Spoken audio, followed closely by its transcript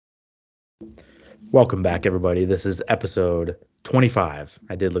Welcome back, everybody. This is episode 25.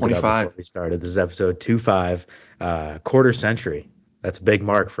 I did look it up before 25. we started. This is episode 25, quarter century. That's a big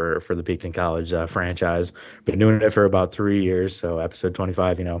mark for the Peakton College franchise. Been doing it for about 3 years. So, episode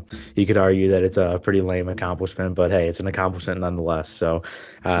 25, you could argue that it's a pretty lame accomplishment, but hey, it's an accomplishment nonetheless. So,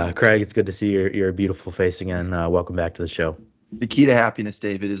 Craig, it's good to see your beautiful face again. Welcome back to the show. The key to happiness,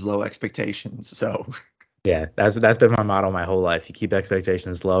 David, is low expectations. So, Yeah, that's been my motto my whole life. You keep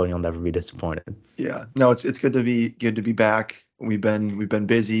expectations low, and you'll never be disappointed. yeah, no, it's good to be back. We've been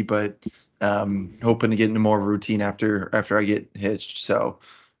busy, but hoping to get into more routine after I get hitched. So,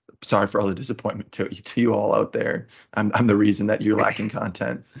 sorry for all the disappointment to you all out there. I'm the reason that you're lacking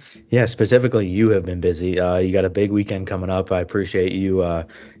content. Yeah, specifically, you have been busy. You got a big weekend coming up. I appreciate you,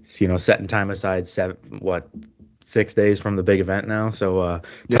 setting time aside 6 days from the big event now. So,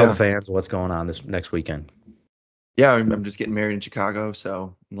 tell the Yeah, fans what's going on this next weekend. yeah, I'm just getting married in Chicago,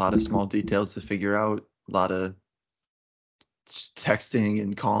 so a lot of small details to figure out. A lot of texting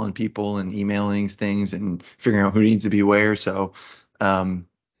and calling people and emailing things and figuring out who needs to be where. So um,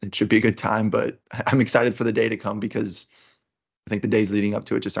 it should be a good time, but I'm excited for the day to come because I think the days leading up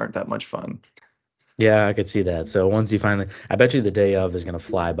to it just aren't that much fun. Yeah, I could see that. So once you finally, I bet you the day of is gonna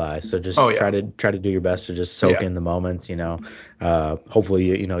fly by. So Oh just try yeah, to try to do your best to just soak yeah, in the moments. Hopefully,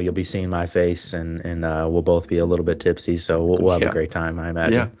 you'll be seeing my face, and we'll both be a little bit tipsy. So we'll have a yeah, great time, I yeah,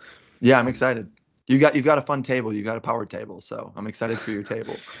 imagine. yeah. I'm excited. You've got a fun table. You got a power table, so I'm excited for your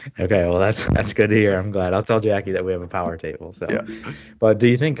table. Okay, well that's good to hear. I'm glad. I'll tell Jackie that we have a power table. So. Yeah. But do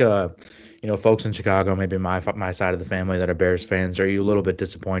you think, folks in Chicago, maybe my side of the family that are Bears fans, are you a little bit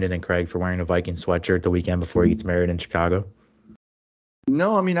disappointed in Craig for wearing a Viking sweatshirt the weekend before he gets married in Chicago?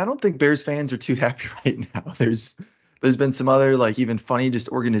 No, I mean, I don't think Bears fans are too happy right now. There's been some other like even funny just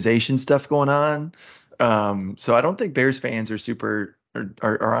organization stuff going on. So I don't think Bears fans are super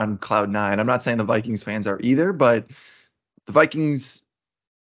are on cloud nine. I'm not saying the Vikings fans are either, but the Vikings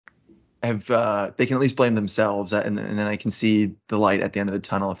have they can at least blame themselves, and then I can see the light at the end of the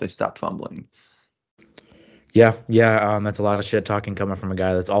tunnel if they stop fumbling. Yeah, yeah, that's a lot of shit talking coming from a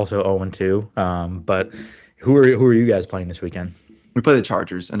guy that's also 0-2. But who are you guys playing this weekend? We play the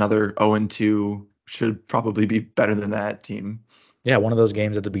Chargers, another 0-2 should probably be better than that team. Yeah, one of those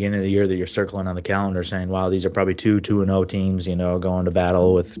games at the beginning of the year that you're circling on the calendar saying, wow, these are probably two and 0 teams, going to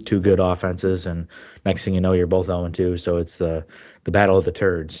battle with two good offenses. And next thing you know, you're both 0-2. So it's the battle of the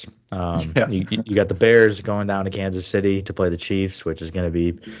turds. Yeah. You got the Bears going down to Kansas City to play the Chiefs, which is going to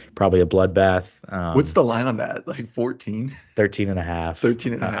be probably a bloodbath. What's the line on that? Like 14, 13 and a half.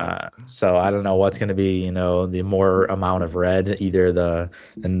 13 and a half. So I don't know what's going to be, the more amount of red, either the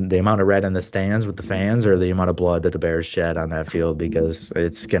amount of red in the stands with the fans or the amount of blood that the Bears shed on that field because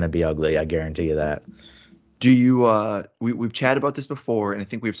it's going to be ugly. I guarantee you that. Do you we've chatted about this before and I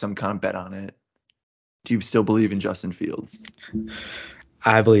think we have some kind of bet on it. Do you still believe in Justin Fields?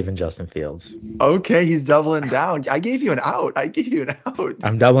 I believe in Justin Fields. Okay, he's doubling down. I gave you an out. I gave you an out.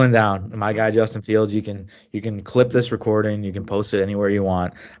 I'm doubling down. My guy Justin Fields, you can clip this recording, you can post it anywhere you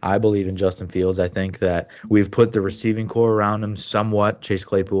want. I believe in Justin Fields. I think that we've put the receiving core around him somewhat. Chase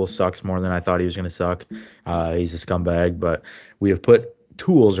Claypool sucks more than I thought he was going to suck. He's a scumbag, but we have put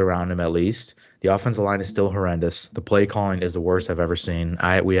tools around him at least. The offensive line is still horrendous. The play calling is the worst I've ever seen.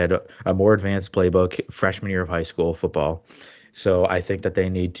 We had a more advanced playbook freshman year of high school football. So I think that they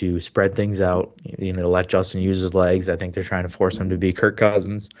need to spread things out, let Justin use his legs. I think they're trying to force him to be Kirk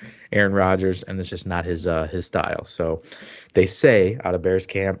Cousins, Aaron Rodgers, and it's just not his style. So they say out of Bears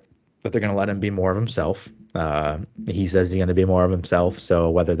camp that they're going to let him be more of himself. He says he's going to be more of himself. So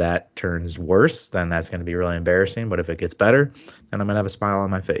whether that turns worse, then that's going to be really embarrassing. But if it gets better, then I'm going to have a smile on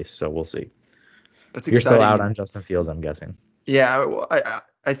my face. So we'll see. That's You're still exciting. out And on Justin Fields, I'm guessing. yeah,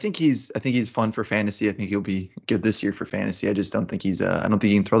 I think he's fun for fantasy. I think he'll be good this year for fantasy. I just don't think I don't think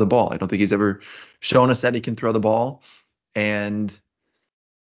he can throw the ball. I don't think he's ever shown us that he can throw the ball. And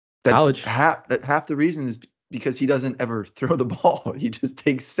that's College. half the reason is because he doesn't ever throw the ball. He just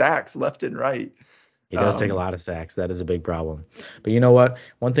takes sacks left and right. He does take a Um, lot of sacks. That is a big problem. But you know what?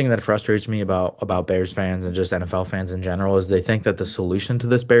 One thing that frustrates me about Bears fans and just NFL fans in general is they think that the solution to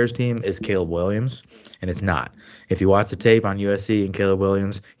this Bears team is Caleb Williams, and it's not. If you watch the tape on USC and Caleb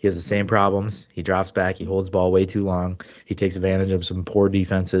Williams, he has the same problems. He drops back, he holds ball way too long, he takes advantage of some poor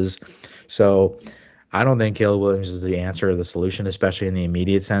defenses. So I don't think Caleb Williams is the answer or the solution, especially in the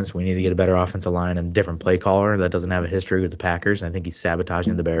immediate sense. We need to get a better offensive line and a different play caller that doesn't have a history with the Packers. And I think he's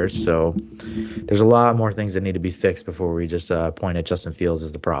sabotaging the Bears. So there's a lot more things that need to be fixed before we just point at Justin Fields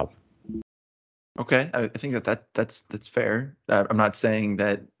as the problem. okay, I think that's fair. I'm not saying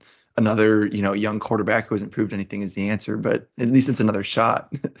that. another, young quarterback who hasn't proved anything is the answer, but at least it's another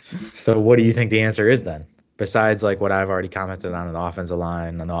shot. So what do you think the answer is then? Besides like what I've already commented on the offensive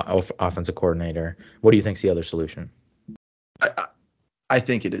line and the offensive coordinator, what do you think's the other solution? I, I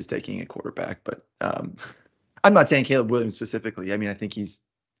think it is taking a quarterback, but I'm not saying Caleb Williams specifically. I mean, I think he's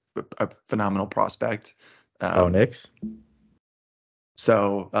a phenomenal prospect. Bo Um, Nix?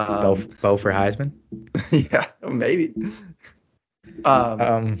 so Bo for Heisman? yeah, maybe. Um,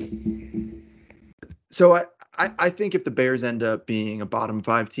 Um, So I think if the Bears end up being a bottom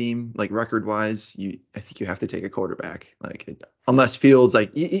five team, like record wise, I think you have to take a quarterback. Unless Fields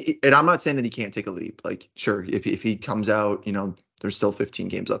and I'm not saying that he can't take a leap. Like sure, if he comes out, there's still 15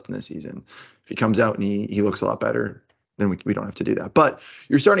 games left in the season. If he comes out and he looks a lot better, then we don't have to do that. But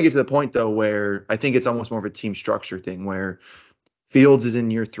you're starting to get to the point though where I think it's almost more of a team structure thing where Fields is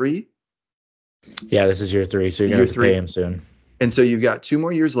in year three, yeah, this is year three, so you're gonna year have to pay three, him soon. and so you've got 2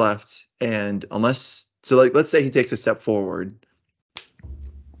 more years left. And unless so, like let's say he takes a step forward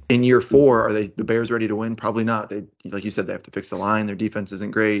in year four, are they the Bears ready to win? Probably not. They, like you said, they have to fix the line. Their defense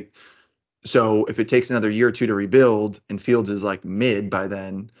isn't great. So if it takes another year or two to rebuild, and Fields is like mid by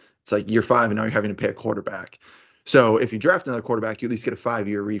then, it's like year five, and now you're having to pay a quarterback. So if you draft another quarterback, you at least get a 5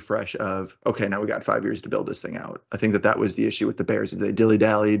 year refresh of okay, now we got 5 years to build this thing out. I think that was the issue with the Bears is they dilly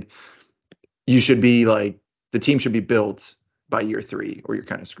dallied. You should be like the team should be built by year three, or you're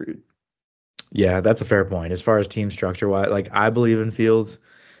kind of screwed. Yeah, that's a fair point. As far as team structure, why like I believe in Fields.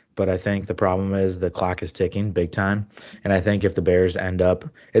 But I think the problem is the clock is ticking big time. And I think if the Bears end up,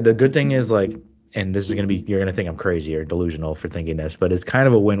 the good thing is like, and this is going to be, you're going to think I'm crazy or delusional for thinking this, but it's kind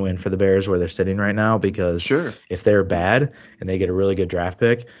of a win win for the Bears where they're sitting right now because Sure, if they're bad and they get a really good draft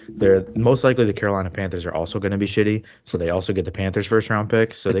pick, they're most likely the Carolina Panthers are also going to be shitty. So they also get the Panthers first round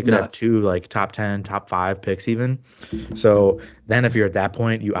pick. So they it's could have nuts. two like top 10, top five picks even. So then if you're at that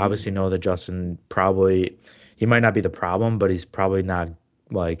point, you obviously know that Justin probably, he might not be the problem, but he's probably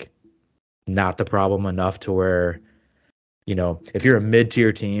like, not the problem enough to where, if you're a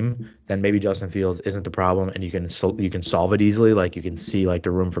mid-tier team, then maybe Justin Fields isn't the problem and you can solve it easily, like you can see like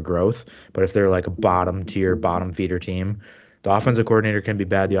the room for growth. But if they're like a bottom tier, bottom feeder team, the offensive coordinator can be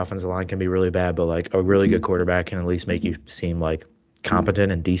bad, the offensive line can be really bad, but like a really good quarterback can at least make you seem like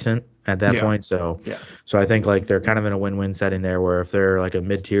competent and decent at that Yeah, point. So yeah. so I think like they're kind of in a win-win setting there where if they're like a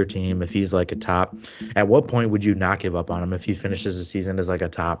mid-tier team, if he's like a top, at what point would you not give up on him if he finishes the season as like a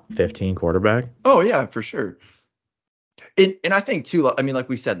top 15 quarterback? Oh yeah, for sure. And I think too, I mean, like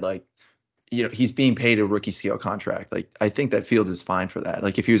we said, like, he's being paid a rookie scale contract. Like, I think that Fields is fine for that.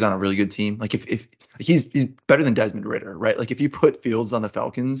 Like, if he was on a really good team, like if he's better than Desmond Ritter, right? Like, if you put Fields on the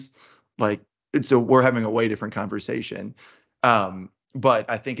Falcons, like, so we're having a way different conversation. But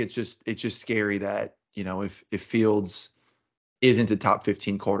I think it's just scary that if Fields isn't a top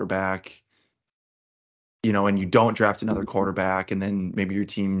 15 quarterback, and you don't draft another quarterback, and then maybe your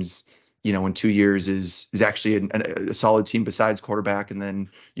team's, in 2 years is actually a solid team besides quarterback, and then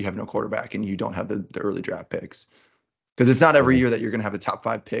you have no quarterback and you don't have the early draft picks. Because it's not every Yeah. year that you're going to have a top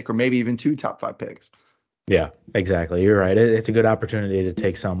five pick or maybe even two top five picks. Yeah, exactly. You're right. It's a good opportunity to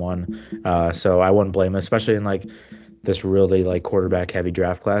take someone. So I wouldn't blame him, especially in like this really like quarterback heavy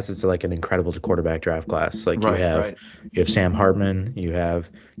draft class. It's like an incredible quarterback draft class. Like Right, right. you have Sam Hartman, you have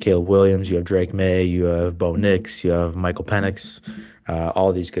Caleb Williams, you have Drake May, you have Bo Nix, you have Michael Penix,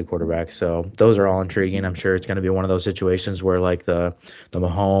 all these good quarterbacks. So those are all intriguing. I'm sure it's going to be one of those situations where like the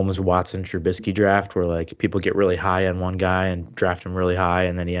Mahomes, Watson, Trubisky draft, where like people get really high on one guy and draft him really high,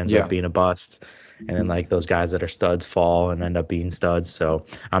 and then he ends up Yeah. being a bust. And then like those guys that are studs fall and end up being studs. So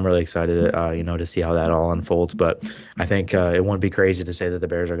I'm really excited, to see how that all unfolds. But I think it wouldn't be crazy to say that the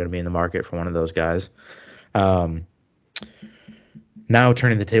Bears are going to be in the market for one of those guys. Um, Now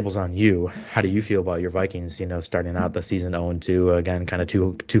turning the tables on you, how do you feel about your Vikings? Starting out the season 0-2 again, kind of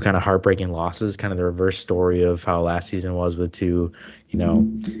two kind of heartbreaking losses, kind of the reverse story of how last season was with two,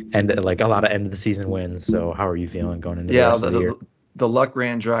 and like a lot of end of the season wins. So how are you feeling going into the Yeah, rest the, of the year? the the luck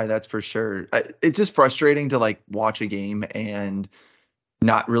ran dry, that's for sure. It's just frustrating to like watch a game and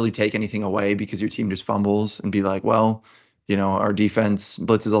not really take anything away because your team just fumbles and be like, well, our defense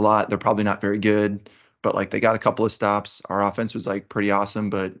blitzes a lot. They're probably not very good, but like they got a couple of stops. Our offense was like pretty awesome,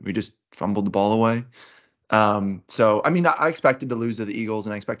 but we just fumbled the ball away. So I mean, I expected to lose to the Eagles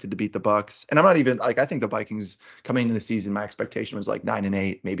and I expected to beat the Bucks. And I'm not even like I think the Vikings coming into the season, my expectation was like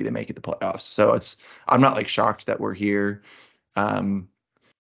 9-8, maybe they make it the playoffs. So I'm not like shocked that we're here. Um,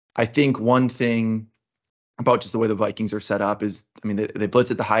 I think one thing about just the way the Vikings are set up is, I mean, they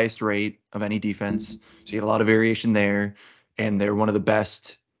blitz at the highest rate of any defense. So you get a lot of variation there. And they're one of the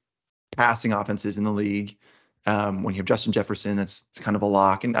best passing offenses in the league. When you have Justin Jefferson, that's it's kind of a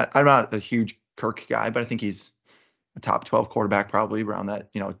lock. And I'm not a huge Kirk guy, but I think he's a top 12 quarterback, probably around that,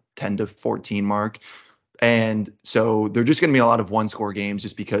 10 to 14 mark. And so they're just going to be a lot of one score games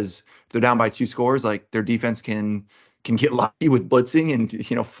just because if they're down by two scores, like their defense can get lucky with blitzing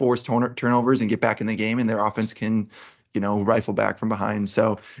and force turnovers and get back in the game, and their offense can rifle back from behind.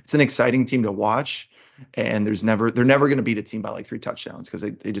 So it's an exciting team to watch, and they're never going to beat a team by like three touchdowns because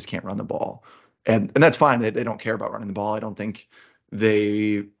they just can't run the ball, and that's fine. They don't care about running the ball. I don't think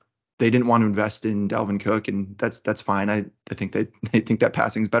they they didn't want to invest in Dalvin Cook, and that's fine. I think they think that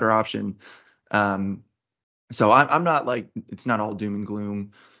passing is a better option. Um, so I'm not like it's not all doom and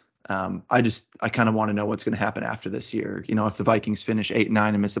gloom. I kind of want to know what's going to happen after this year. If the Vikings finish 8-9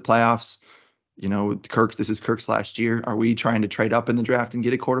 and miss the playoffs, this is Kirk's last year. Are we trying to trade up in the draft and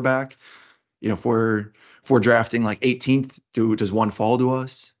get a quarterback? If we're drafting like 18th, does one fall to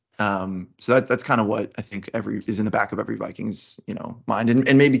us? So that's kind of what I think every is in the back of every Vikings, mind.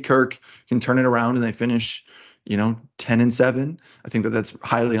 And maybe Kirk can turn it around and they finish, 10-7. I think that's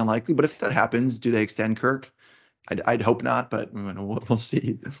highly unlikely. But if that happens, do they extend Kirk? I'd hope not, but we'll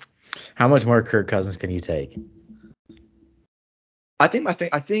see. How much more Kirk Cousins can you take? I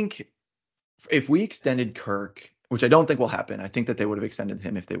think if we extended Kirk, which I don't think will happen, I think that they would have extended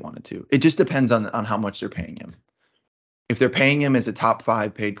him if they wanted to. It just depends on how much they're paying him. If they're paying him as a top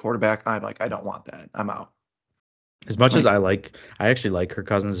five paid quarterback, I'm like, I don't want that. I'm out. As much as Like, I actually like Kirk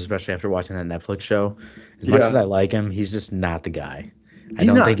Cousins, especially after watching that Netflix show. As much as yeah, I like him, he's just not the guy. I he's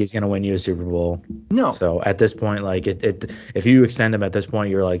don't think not. he's going to win you a Super Bowl. No, So at this point, like if you extend him at this point,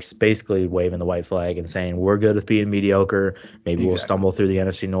 you're like basically waving the white flag and saying we're good with being mediocre. Maybe we'll exactly. stumble through the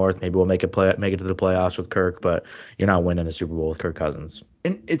NFC North. Maybe we'll make it to the playoffs with Kirk, but you're not winning a Super Bowl with Kirk Cousins.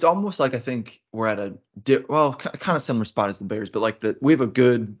 And it's almost like I think we're at a kind of similar spot as the Bears, but like we have a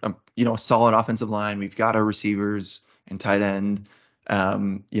good, a solid offensive line. We've got our receivers and tight end.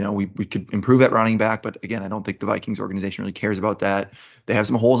 We could improve at running back, but again, I don't think the Vikings organization really cares about that. They have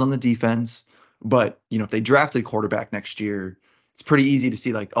some holes on the defense, but if they drafted a quarterback next year, it's pretty easy to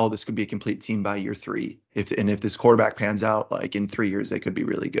see like, oh, this could be a complete team by year three. If this quarterback pans out, like in 3 years, they could be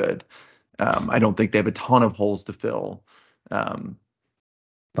really good. I don't think they have a ton of holes to fill. Um,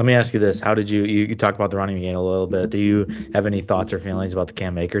 Let me ask you this: How did you talk about the running game a little bit? Do you have any thoughts or feelings about the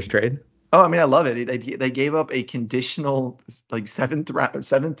Cam Akers trade? Oh, I mean, I love it. They gave up a conditional like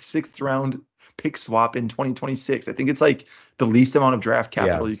seventh, sixth round pick swap in 2026. I think it's like the least amount of draft Yeah,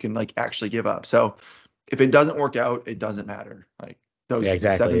 capital you can like actually give up. So if it doesn't work out, it doesn't matter. Like yeah, those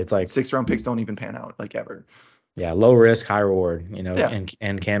exactly. seventh, It's like sixth round picks don't even pan out like ever. yeah, low risk, high reward. Yeah,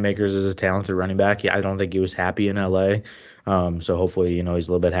 And Cam Akers is a talented running back. Yeah, I don't think he was happy in LA. So hopefully, he's a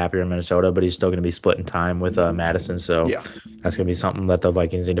little bit happier in Minnesota, but he's still going to be splitting time with Madison. So yeah. that's going to be something that the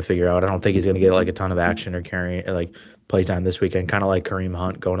Vikings need to figure out. I don't think he's going to get like a ton of action or carry like play time this weekend. Kind of like Kareem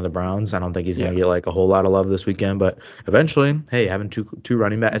Hunt going to the Browns. I don't think he's going to Yeah. get like a whole lot of love this weekend, but eventually, hey, having two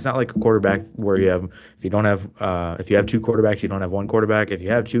running back, it's not like a quarterback where if you have two quarterbacks, you don't have one quarterback. If you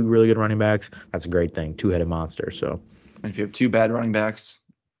have two really good running backs, that's a great thing. Two-headed monster. So. And if you have two bad running backs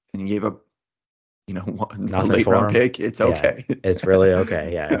and you gave up, a Nothing late for round him. pick, it's Yeah, okay. it's really okay.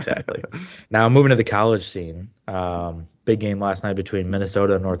 Yeah, exactly. Now moving to the college scene. Big game last night between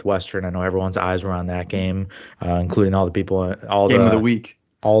Minnesota and Northwestern. I know everyone's eyes were on that game, including all the people, Game of the week.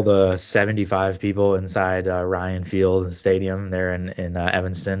 all the 75 people inside Ryan Field Stadium there in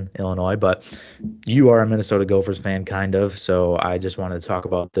Evanston, Illinois. But you are a Minnesota Gophers fan, kind of. So I just wanted to talk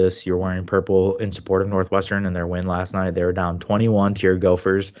about this. You're wearing purple in support of Northwestern and their win last night. They were down 21 to your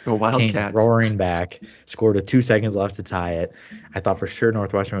Gophers, Go came Wildcats. roaring back, scored with 2 seconds left to tie it. I thought for sure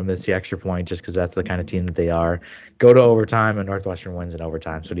Northwestern would miss the extra point just because that's the kind of team that they are. Go to overtime and Northwestern wins in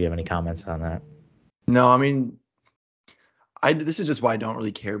overtime. So do you have any comments on that? No, I mean, I this is just why I don't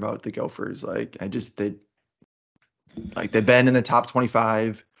really care about the Gophers. They've been in the top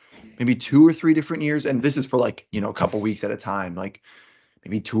 25 maybe 2 or 3 different years, and this is for like, a couple weeks at a time, like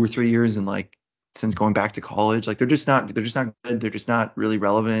maybe 2 or 3 years, and like since going back to college, like they're just not good. They're just not really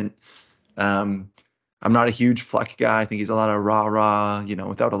relevant. Um, I'm not a huge Fleck guy. I think he's a lot of rah-rah,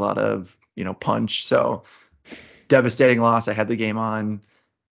 without a lot of, punch. So devastating loss. I had the game on.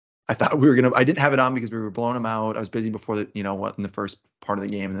 I didn't have it on because we were blowing them out. I was busy before what in the first part of the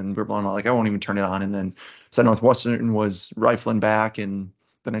game, and then we were blowing them out. Like I won't even turn it on. And then so Northwestern was rifling back, and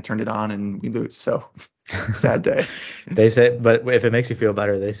then I turned it on and we lose. So sad day. They say, but if it makes you feel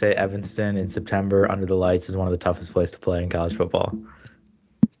better, they say Evanston in September under the lights is one of the toughest places to play in college football.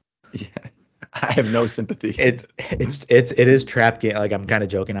 Yeah. I have no sympathy. It is trap game. Like I'm kind of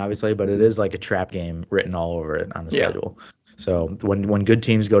joking, obviously, but it is like a trap game written all over it on the Yeah. schedule. So when good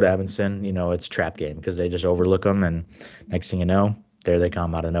teams go to Evanston, it's trap game because they just overlook them, and next thing you know, there they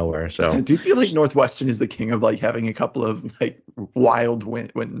come out of nowhere. I So do feel like Northwestern is the king of like having a couple of like wild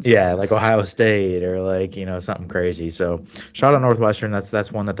wins. yeah, like Ohio State or like something crazy. So shout out Northwestern.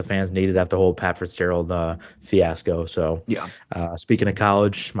 That's one that the fans needed after the whole Pat Fitzgerald fiasco. So Yeah, speaking of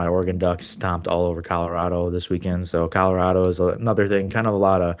college, my Oregon Ducks stomped all over Colorado this weekend. So Colorado is another thing, kind of a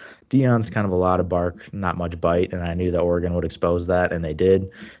lot of Dion's kind of a lot of bark, not much bite, and I knew that Oregon would expose that, and they did.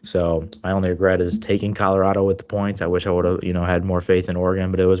 So my only regret is taking Colorado with the points. I wish I would have had more faith in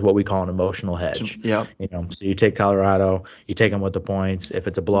Oregon, but it was what we call an emotional hedge. yeah. So you take Colorado, you take them with the points. If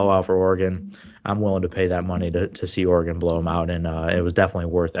it's a blowout for Oregon, I'm willing to pay that money to see Oregon blow them out, and it was definitely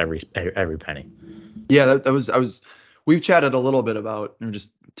worth every penny. Yeah, that was I was we've chatted a little bit about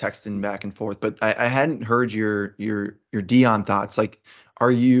just texting back and forth, but I hadn't heard your Dion thoughts. Like, were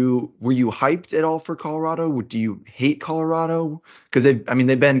you hyped at all for Colorado? Do you hate Colorado? Because they've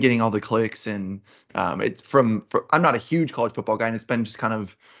been getting all the clicks and it's I'm not a huge college football guy, and it's been just kind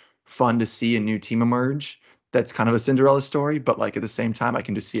of fun to see a new team emerge. That's kind of a Cinderella story, but like at the same time, I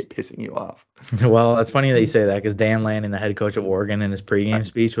can just see it pissing you off. Well, it's funny that you say that because Dan Lanning, the head coach of Oregon, in his pregame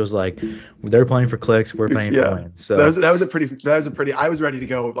speech was like, "They're playing for clicks, we're playing for Yeah, wins." So that was a pretty. I was ready to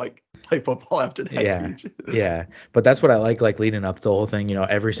go like play football after that yeah. speech. Yeah. But that's what I like leading up to the whole thing.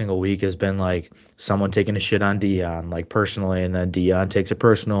 Every single week has been like someone taking a shit on Dion, like personally, and then Dion takes it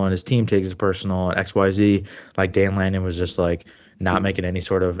personal and his team takes it personal and XYZ. Like Dan Lannon was just like not making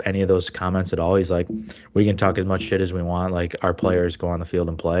any of those comments at all. He's like, we can talk as much shit as we want. Like our players go on the field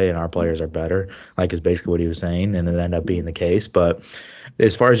and play and our players are better. Like is basically what he was saying. And it ended up being the case. But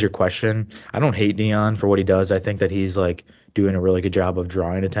as far as your question, I don't hate Dion for what he does. I think that he's like doing a really good job of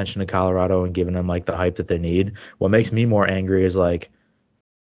drawing attention to Colorado and giving them like the hype that they need. What makes me more angry is like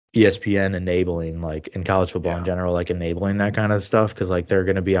ESPN enabling like in college football in Yeah, general, like enabling that kind of stuff because like they're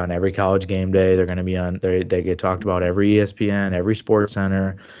going to be on every college game day. They're going to be on they get talked about every ESPN, every Sports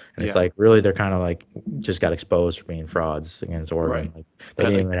Center, and it's yeah, like really they're kind of like just got exposed for being frauds against Oregon. right. Like they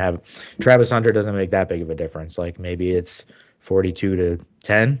didn't Like even have Travis Hunter doesn't make that big of a difference. Like maybe it's 42 to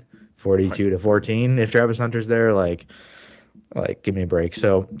 10, right. 42 to 14 if Travis Hunter's there. Like, give me a break.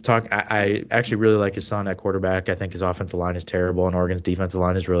 So, I actually really like his son at quarterback. I think his offensive line is terrible, and Oregon's defensive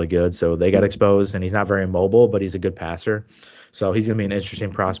line is really good. So they got exposed, and he's not very mobile, but he's a good passer. So he's gonna be an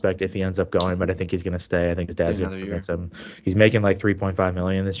interesting prospect if he ends up going. But I think he's gonna stay. I think his Stay dad's gonna another convince year. him. He's making like 3.5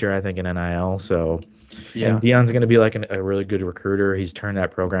 million this year, I think, in NIL. So, and Yeah, Dion's gonna be like a really good recruiter. He's turned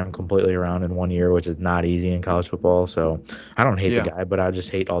that program completely around in 1 year, which is not easy in college football. So I don't hate the yeah, guy, but I just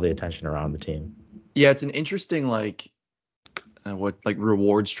hate all the attention around the team. yeah. It's an interesting like what like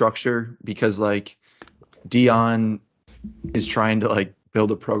reward structure because like Dion is trying to like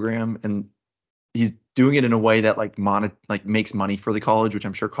build a program and he's doing it in a way that like makes money for the college, which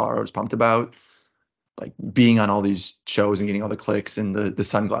I'm sure Colorado's pumped about. Like being on all these shows and getting all the clicks and the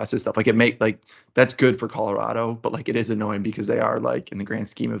sunglasses stuff. Like it make like that's good for Colorado, but like it is annoying because they are like in the grand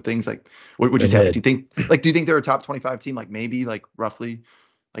scheme of things, like what would you They're say? Like mid. do you think they're a top 25 team? Like maybe like roughly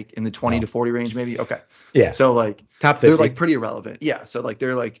like in the 20 No. to 40 range, maybe? Okay. Yeah. So like Top they're like 50. pretty irrelevant. Yeah. So like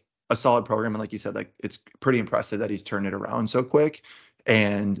they're like a solid program. And like you said, like it's pretty impressive that he's turned it around so quick.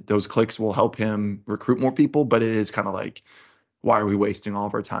 And those clicks will help him recruit more people, but it is kind of like why are we wasting all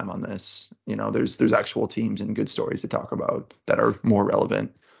of our time on this? There's actual teams and good stories to talk about that are more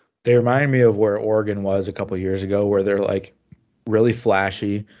relevant. They remind me of where Oregon was a couple years ago, where they're like really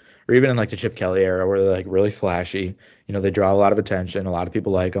flashy, or even in like the Chip Kelly era, where they're like really flashy. They draw a lot of attention. A lot of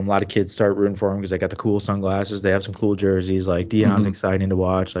people like them. A lot of kids start rooting for them because they got the cool sunglasses. They have some cool jerseys. Like Dion's Hmm. exciting to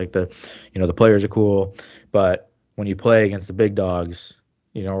watch. Like the players are cool. But when you play against the big dogs,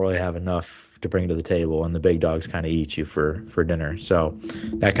 you don't really have enough to bring to the table, and the big dogs kind of eat you for dinner. So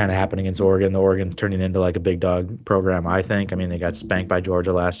that kind of happened against Oregon. The Oregon's turning into like a big dog program, I think. I mean, they got spanked by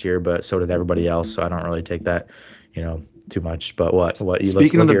Georgia last year, but so did everybody else. So I don't really take that, too much. But what you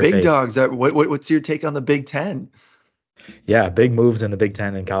Speaking of look at the your big face. dogs, what's your take on the Big Ten? Yeah, big moves in the Big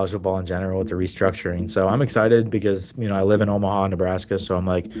Ten and college football in general with the restructuring. So I'm excited because I live in Omaha, Nebraska, so I'm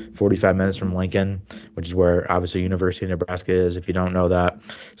like 45 minutes from Lincoln, which is where obviously University of Nebraska is. If you don't know that,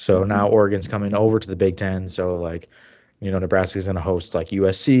 so now Oregon's coming over to the Big Ten. So like, Nebraska's going to host like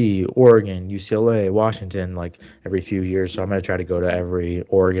USC, Oregon, UCLA, Washington, like every few years. So I'm going to try to go to every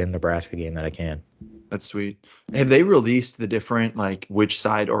Oregon Nebraska game that I can. That's sweet. Have they released the different like which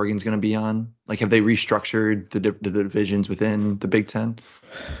side Oregon's going to be on? Like, have they restructured the divisions within the Big Ten?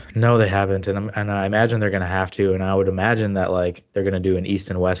 No, they haven't, and I imagine they're gonna have to, and I would imagine that like they're gonna do an East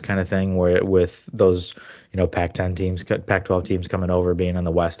and West kind of thing where with those, Pac-10 teams, Pac-12 teams coming over, being in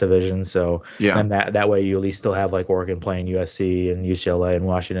the West Division. So Yeah, then that way you at least still have like Oregon playing USC and UCLA and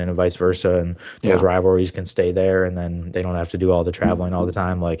Washington and vice versa, and those yeah, rivalries can stay there, and then they don't have to do all the traveling all the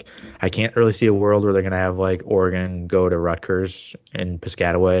time. Like I can't really see a world where they're gonna have like Oregon go to Rutgers and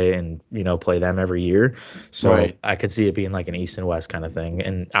Piscataway and play them every year. So right. I could see it being like an East and West kind of thing,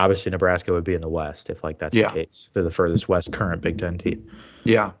 and obviously Nebraska would be in the West if like that's the Yeah, case. They're the furthest West current Big Ten team.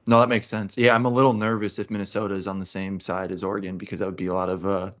 yeah. No, that makes sense. Yeah, I'm a little nervous if Minnesota is on the same side as Oregon because that would be a lot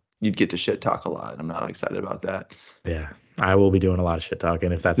of you'd get to shit talk a lot. I'm not excited about that. Yeah, I will be doing a lot of shit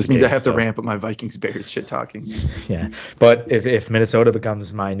talking if that's the This means I case. have to So ramp up my Vikings Bears shit talking. yeah, but if Minnesota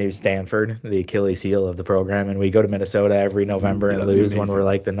becomes my new Stanford, the Achilles heel of the program, and we go to Minnesota every November Yeah, and that'd be lose when we're amazing.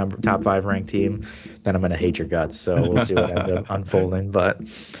 like the number top five ranked team, then I'm gonna hate your guts. So we'll see what ends up unfolding. But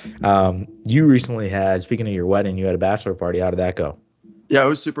you recently had, speaking of your wedding, you had a bachelor party. How did that go? Yeah, it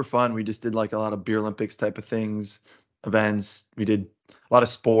was super fun. We just did like a lot of beer Olympics type of things, events. We did a lot of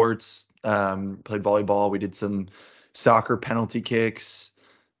sports, played volleyball. We did some soccer penalty kicks,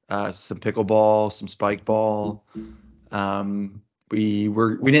 some pickleball, some spike ball. Um, we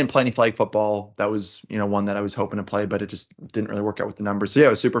didn't play any flag football. That was, one that I was hoping to play, but it just didn't really work out with the numbers. So yeah,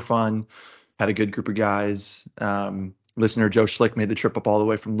 it was super fun. Had a good group of guys. Listener Joe Schlick made the trip up all the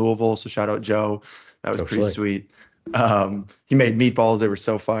way from Louisville, so shout out Joe. That was Joe pretty Schlick. sweet. He made meatballs; they were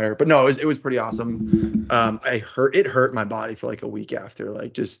so fire. But no, it was pretty awesome. It hurt my body for like a week after,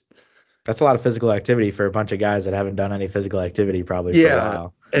 like just That's a lot of physical activity for a bunch of guys that haven't done any physical activity probably for a yeah,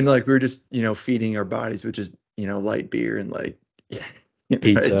 while. and like we were just feeding our bodies with just light beer and like it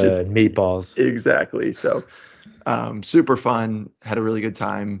Pizza just and meatballs. exactly. So super fun. Had a really good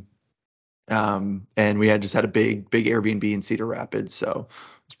time. And we had just had a big Airbnb in Cedar Rapids, so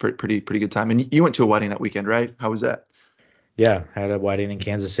it's pretty good time. And you went to a wedding that weekend, right? How was that? Yeah, had a wedding in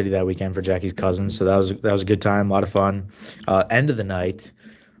Kansas City that weekend for Jackie's cousin, so that was a good time, a lot of fun. End of the night,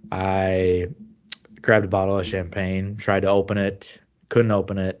 I grabbed a bottle of champagne, tried to open it, couldn't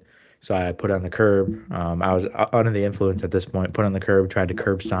open it, so I put it on the curb. I was under the influence at this point. Put it on the curb, tried to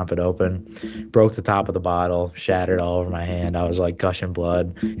curb stomp it open, broke the top of the bottle, shattered all over my hand. I was like gushing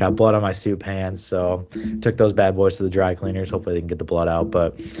blood, got blood on my suit pants. So took those bad boys to the dry cleaners. Hopefully they can get the blood out.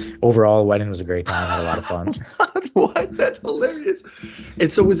 But overall, the wedding was a great time. Had a lot of fun. What? That's hilarious.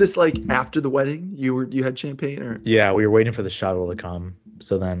 And so was this like after the wedding? You had champagne or Yeah, we were waiting for the shuttle to come.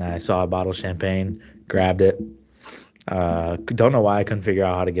 So then I saw a bottle of champagne, grabbed it. Don't know why I couldn't figure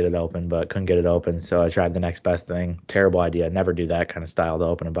out how to get it open, but couldn't get it open. So I tried the next best thing. Terrible idea. Never do that kind of style to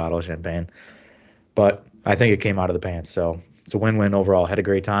open a bottle of champagne. But I think it came out of the pants. So it's a win-win overall. Had a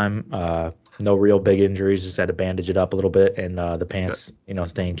great time. No real big injuries. Just had to bandage it up a little bit, and the okay. pants,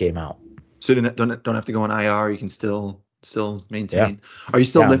 stain came out. So you don't have to go on IR. You can still Yeah, maintain. Are you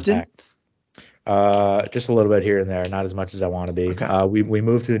still yeah, I'm lifting? back. Just a little bit here and there, not as much as I want to be. Okay. We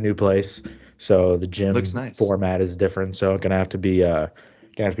moved to a new place, so the Looks gym nice. format is different. So I'm gonna have to be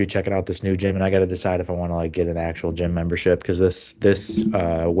checking out this new gym, and I got to decide if I want to like get an actual gym membership because this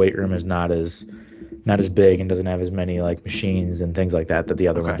weight room is not as big and doesn't have as many like machines and things like that the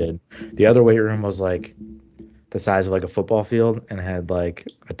other one Okay. did. The other weight room was like the size of like a football field and had like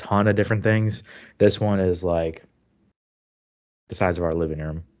a ton of different things. This one is like the size of our living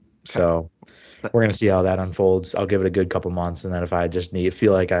room. Okay. So That, we're gonna see how that unfolds. I'll give it a good couple months, and then if I just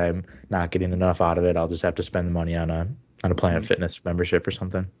feel like I'm not getting enough out of it, I'll just have to spend the money on a Planet mhm. Fitness membership or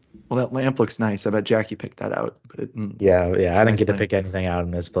something. Well, that lamp looks nice. I bet Jackie picked that out. But Yeah, yeah. it's I a didn't nice get to thing. pick anything out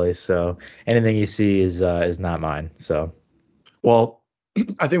in this place, so anything you see is not mine. So Well,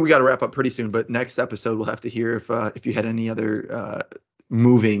 I think we got to wrap up pretty soon, but next episode we'll have to hear if you had any other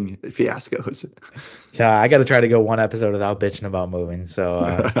moving fiascos. yeah, I got to try to go one episode without bitching about moving. So,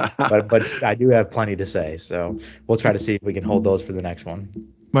 but I do have plenty to say. So we'll try to see if we can hold those for the next one.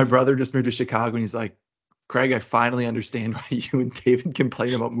 My brother just moved to Chicago and he's like, Craig, I finally understand why you and David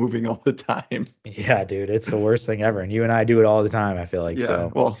complain about moving all the time. Yeah, dude, it's the worst thing ever, and you and I do it all the time. I feel like Yeah,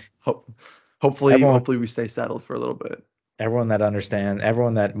 so. well, hopefully, Everyone, hopefully we stay settled for a little bit. everyone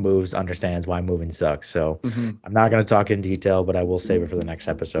that moves understands why moving sucks. So Hmm. I'm not going to talk in detail, but I will save it for the next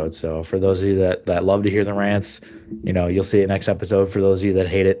episode. So for those of you that love to hear the rants, you'll see it next episode. For those of you that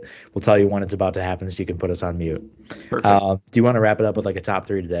hate it, we'll tell you when it's about to happen so you can put us on mute. Perfect. Do you want to wrap it up with like a top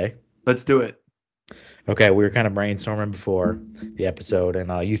three today? Let's do it. Okay, we were kind of brainstorming before the episode,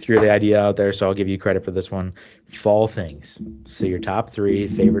 and you threw the idea out there, so I'll give you credit for this one. Fall things. So your top three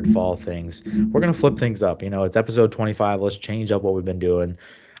favorite fall things. We're gonna flip things up. It's episode 25. Let's change up what we've been doing.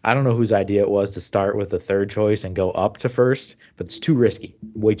 I don't know whose idea it was to start with the third choice and go up to first, but it's too risky.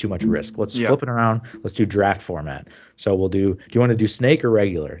 Way too much risk. Let's Yeah. flip it around. Let's do draft format. So we'll do you want to do snake or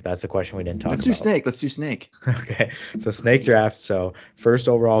regular? That's the question we didn't talk Let's do about. snake. Let's do snake. Okay. So snake draft. So first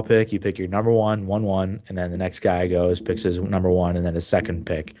overall pick, you pick your number one, and then the next guy goes, picks his number one, and then his second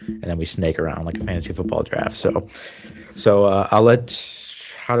pick, and then we snake around like a fantasy football draft. So I'll let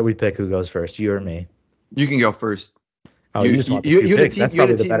how do we pick who goes first? You or me? You can go first. Oh, you just want the two You had a picks. team. That's You had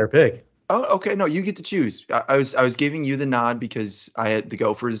a probably the team. better pick. Oh, okay. No, you get to choose. I was giving you the nod because I had the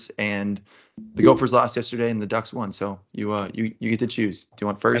Gophers and the Gophers lost yesterday and the Ducks won. So you get to choose. Do you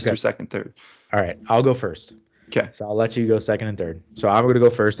want first Okay. or second, third? All right. I'll go first. Okay. So I'll let you go second and third. So I'm going to go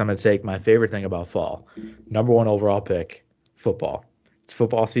first. I'm going to take my favorite thing about fall. Number one overall pick, football. It's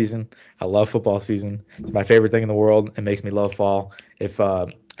football season. I love football season. It's my favorite thing in the world. It makes me love fall. If I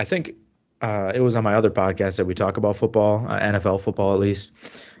think it was on my other podcast that we talk about football, NFL football at least.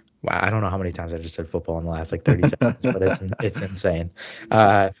 Wow, I don't know how many times I just said football in the last like 30 seconds, but it's insane.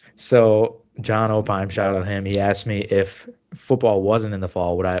 So John Opine, shout out to him. He asked me if football wasn't in the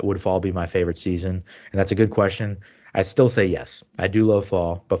fall, would fall be my favorite season? And that's a good question. I still say yes. I do love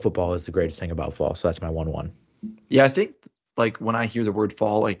fall, but football is the greatest thing about fall. So that's my 1-1. Yeah, I think like when I hear the word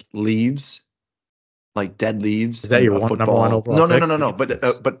fall, like leaves, like dead leaves Is that and your a one number one football. overall pick? No.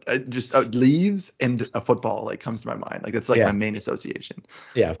 Yes. But just leaves and a football like comes to my mind. Like that's like my Yeah. main association.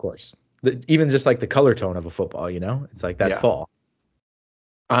 Yeah, of course. Even just like the color tone of a football, it's like that's Yeah. fall.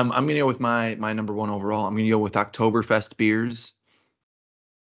 I'm gonna go with my number one overall. I'm gonna go with Oktoberfest beers.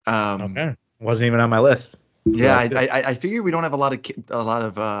 Um, Okay. Wasn't even on my list. So yeah, that's good. I figure we don't have a lot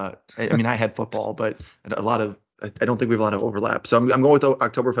of I mean, I had football, but a lot of I don't think we have a lot of overlap. So I'm going with the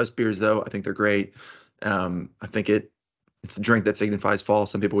Oktoberfest beers though. I think they're great. I think it's a drink that signifies fall.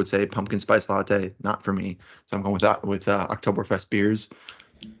 Some people would say pumpkin spice latte, not for me. So I'm going with that with Oktoberfest beers.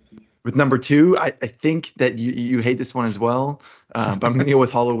 With number two, I think that you hate this one as well, but I'm gonna go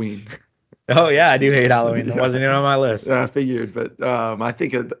with Halloween. Oh yeah, I do hate Halloween. It Yeah. wasn't even on my list. Yeah, I figured, but I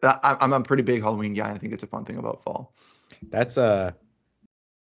think I'm a pretty big Halloween guy. And I think it's a fun thing about fall. That's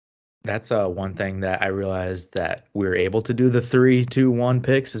one thing that I realized that we are able to do the 3, 2, 1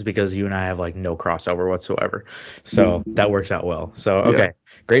 picks is because you and I have like no crossover whatsoever. So that works out well. So Yeah. okay.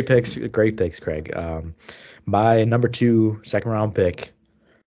 Great picks, Craig. My number two, second round pick,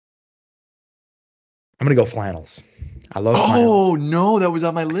 I'm gonna go flannels. I love Oh flannels. no, that was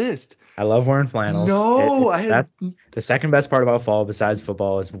on my list. I love wearing flannels. No, It's I the had. best. The second best part about fall, besides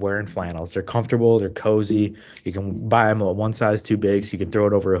football, is wearing flannels. They're comfortable. They're cozy. You can buy them one size too big, so you can throw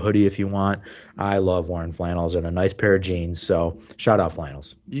it over a hoodie if you want. I love wearing flannels and a nice pair of jeans. So shout out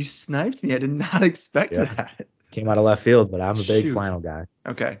flannels. You sniped me. I did not expect Yeah, that. came out of left field, but I'm a big Shoot. flannel guy.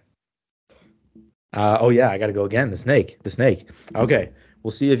 Okay. Oh yeah, I got to go again. The snake. The snake. Okay,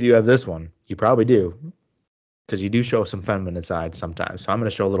 we'll see if you have this one. You probably do. Because you do show some feminine side sometimes. So I'm going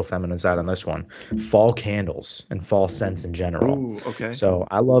to show a little feminine side on this one. Fall candles and fall scents in general. Ooh, okay. So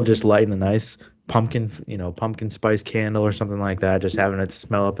I love just lighting a nice pumpkin spice candle or something like that. Just having it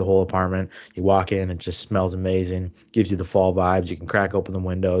smell up the whole apartment. You walk in, it just smells amazing. Gives you the fall vibes. You can crack open the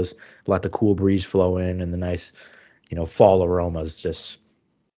windows, let the cool breeze flow in, and the nice, fall aromas just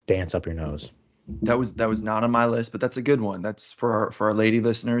dance up your nose. That was not on my list, but that's a good one. That's for our lady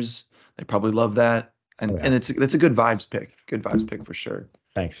listeners. They probably love that, Oh and yeah, it's a good vibes pick. Good vibes pick for sure.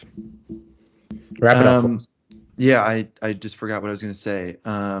 thanks. Wrap it up for Um, us. yeah, I just forgot what I was gonna say.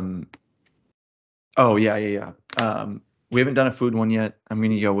 Oh we haven't done a food one yet. I'm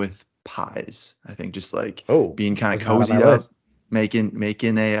gonna go with pies. I think just like Oh, being kind of was not on my cozied up, list.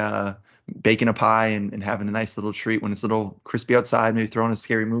 making a baking a pie and having a nice little treat when it's a little crispy outside, maybe throwing a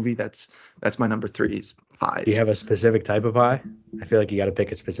scary movie. That's my number three is Do you pies. have a specific type of pie? I feel like you got to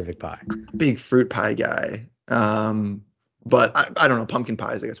pick a specific pie. Big fruit pie guy. But I don't know, pumpkin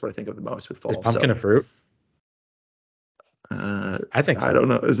pie is I guess what I think of the most with Is fall. pumpkin a So fruit? uh I think I so. don't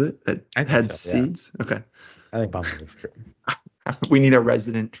know. Is it? It I think had so. Yeah, seeds? Okay. I think pumpkin's a fruit. We need a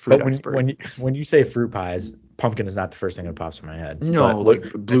resident fruit But when expert. you say fruit pies, pumpkin is not the first thing that pops in my head. No, But what like I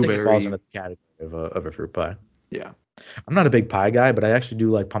think it falls into blueberry. the category of a fruit pie. Yeah. I'm not a big pie guy, but I actually do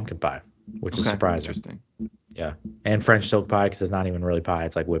like pumpkin pie, which is Okay. surprising. Interesting. Yeah, and French silk pie because it's not even really pie;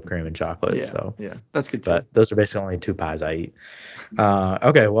 it's like whipped cream and chocolate. Yeah. So, Yeah. That's good too. but those are basically only two pies I eat.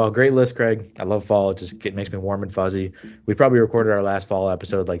 Okay, well, great list, Craig. I love fall. It just makes me warm and fuzzy. We probably recorded our last fall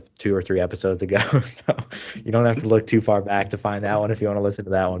episode like 2 or 3 episodes ago, so you don't have to look too far back to find that one if you want to listen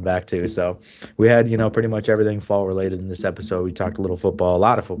to that one back too. So we had pretty much everything fall related in this episode. We talked a little football, a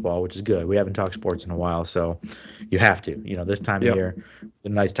lot of football, which is good. We haven't talked sports in a while, so you have to. This time of Yep. year, a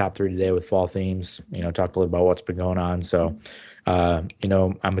nice top three today with fall themes. Talked a little about what's been going on. So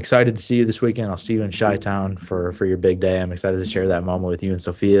I'm excited to see you this weekend. I'll see you in Chi-Town for your big day. I'm excited to share that moment with you and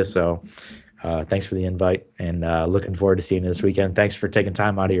Sophia. So thanks for the invite, and looking forward to seeing you this weekend. Thanks for taking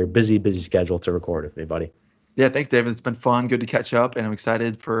time out of your busy schedule to record with me, buddy. Yeah, thanks, David. It's been fun. Good to catch up, and I'm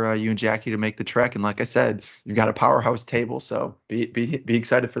excited for you and Jackie to make the trek. And like I said, you've got a powerhouse table, so be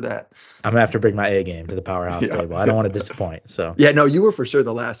excited for that. I'm gonna have to bring my A game to the powerhouse Yeah. table. I don't want to disappoint. So, Yeah, no, you were for sure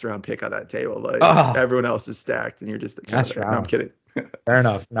the last round pick on that table. Like oh, everyone else is stacked, and you're just kind of that's there. No, I'm wrong. kidding. Fair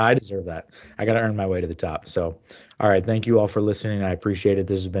enough. No, I deserve that. I got to earn my way to the top. So, all right. Thank you all for listening. I appreciate it.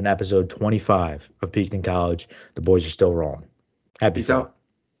 This has been episode 25 of Peaked in College. The boys are still rolling. Happy Peace fall. out.